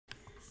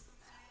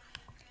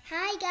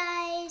Hi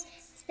guys!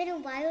 It's been a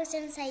while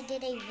since I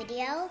did a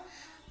video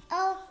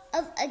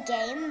of a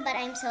game, but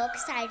I'm so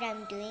excited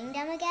I'm doing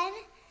them again.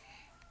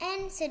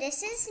 And so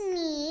this is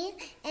me,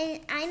 and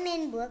I'm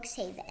in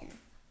Brookhaven.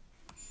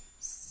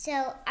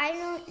 So I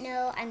don't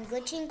know, I'm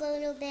glitching a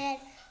little bit,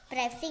 but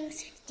I think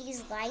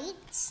these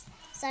lights,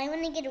 so I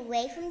want to get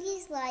away from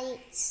these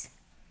lights,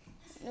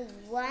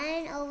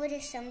 run over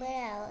to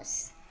somewhere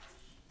else.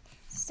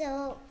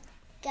 So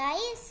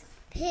guys,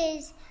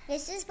 please,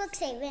 this is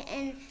Brookhaven,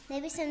 and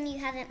maybe some of you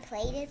haven't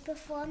played it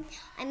before.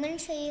 I'm going to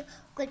show you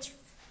which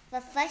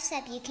the first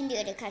step you can do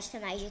to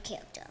customize your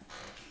character.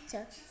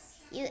 So,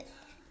 you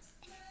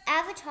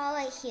avatar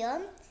right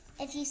here,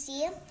 if you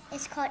see it,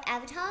 it's called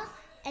avatar,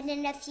 and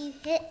then if you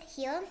hit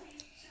here,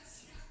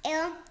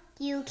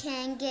 you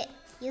can get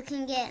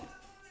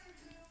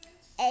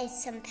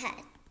some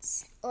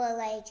pets or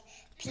like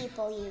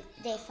people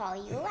they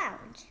follow you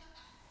around.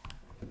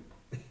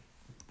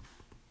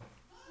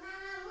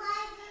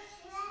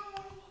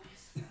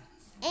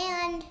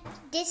 And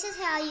this is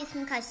how you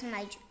can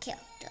customize your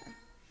character.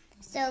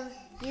 So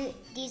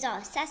these are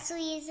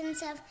accessories and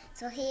stuff.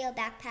 So here,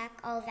 backpack,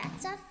 all of that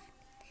stuff.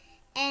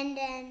 And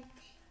then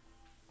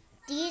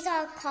these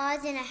are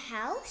cars in a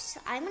house.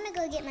 I'm gonna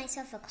go get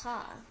myself a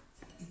car.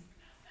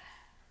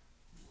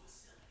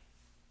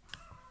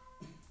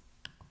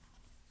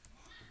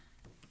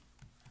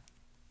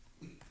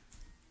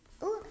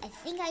 Ooh, I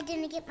think I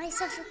didn't get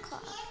myself a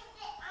car.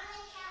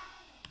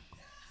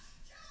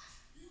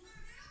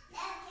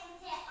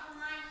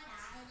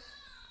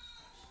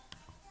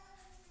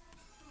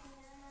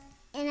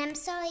 And I'm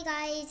sorry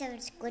guys, I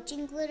was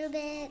glitching a little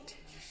bit.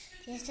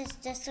 This is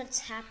just what's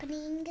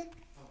happening.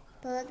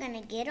 But we're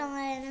gonna get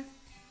on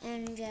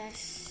and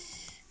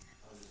just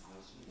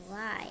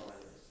ride.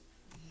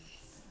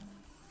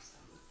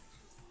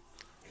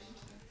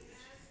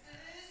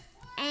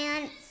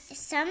 And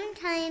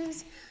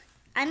sometimes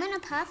I'm gonna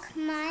park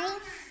my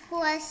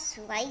horse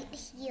right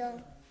here.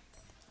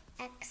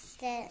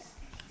 Exit.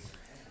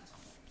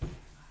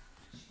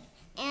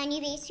 And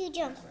you basically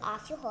jump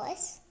off your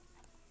horse.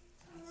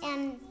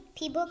 And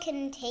people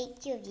can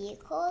take your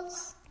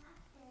vehicles,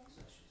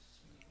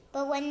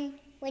 but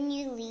when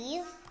you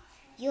leave,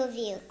 your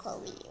vehicle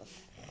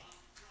leaves.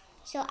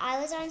 So I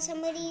was on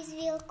somebody's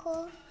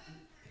vehicle,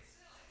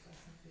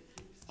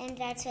 and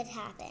that's what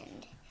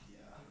happened.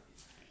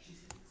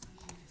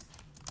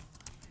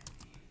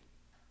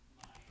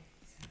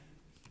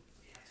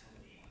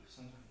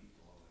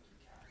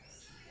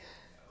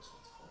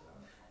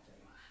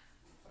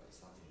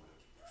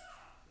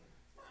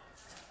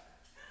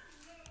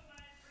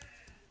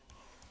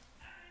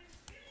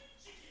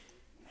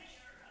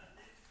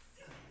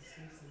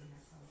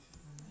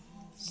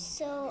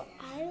 So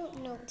I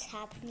don't know what's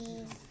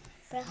happening,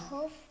 but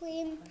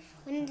hopefully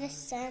when the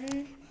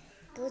sun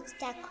goes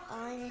back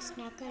on, it's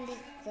not going to be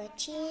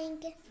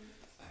glitching.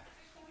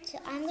 So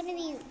I'm going to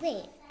be,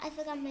 wait, I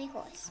forgot my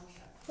horse.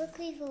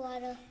 Quickly for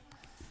water.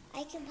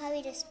 I can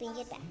probably just bring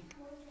it back.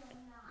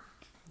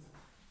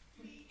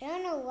 I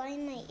don't know why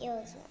my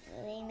ears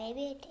aren't moving.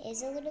 Maybe it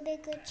is a little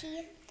bit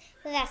glitchy,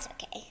 but that's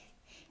okay.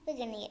 We're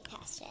going to get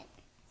past it.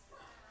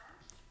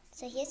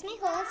 So here's my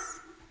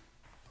horse.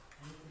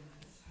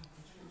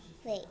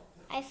 Wait,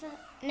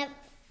 no,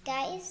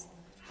 guys,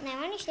 and I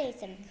want to show you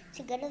something.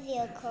 So go to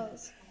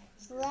vehicles,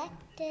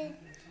 select it,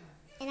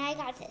 and I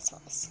got this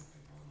horse.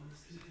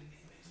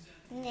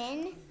 And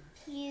then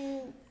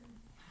you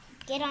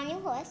get on your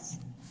horse.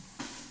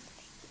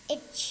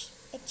 It's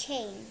a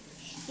chain.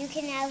 You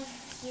can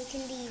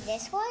be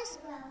this horse,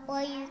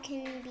 or you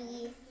can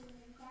be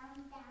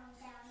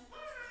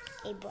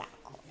a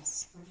black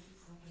horse.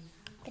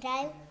 But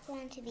I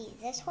want to be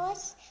this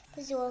horse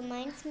because it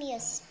reminds me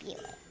of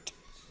Spirit.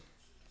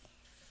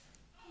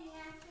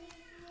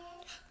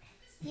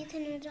 You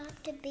can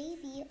adopt a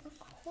baby, of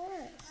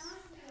course.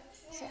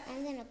 So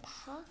I'm gonna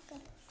park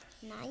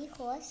my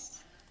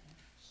horse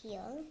here.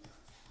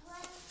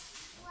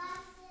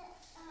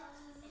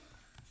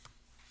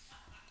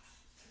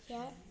 Here,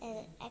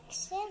 and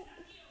exit.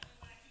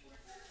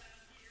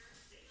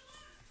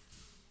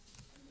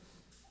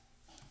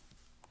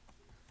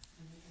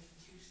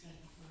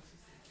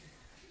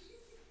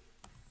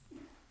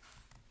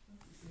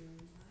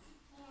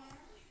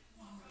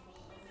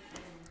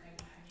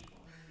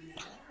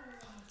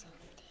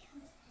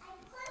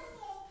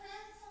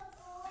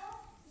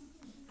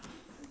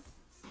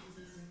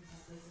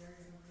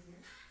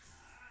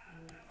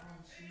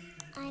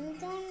 I'm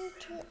going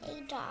to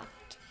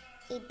adopt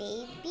a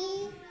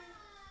baby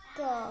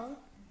girl.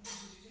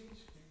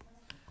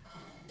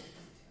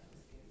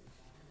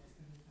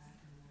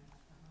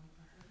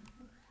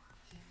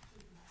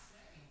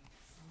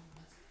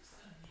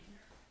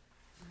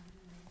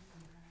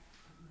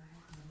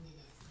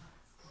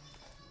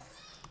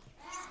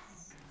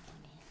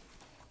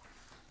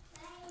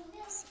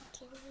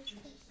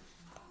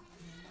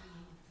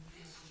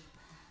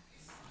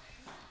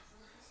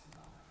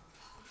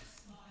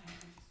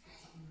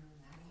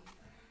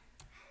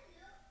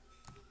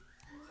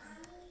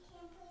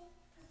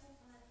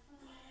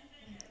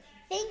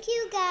 thank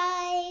you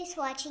guys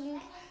watching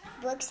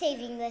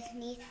Brookhaven with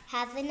me.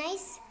 Have a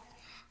nice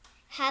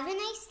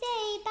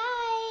day. Bye.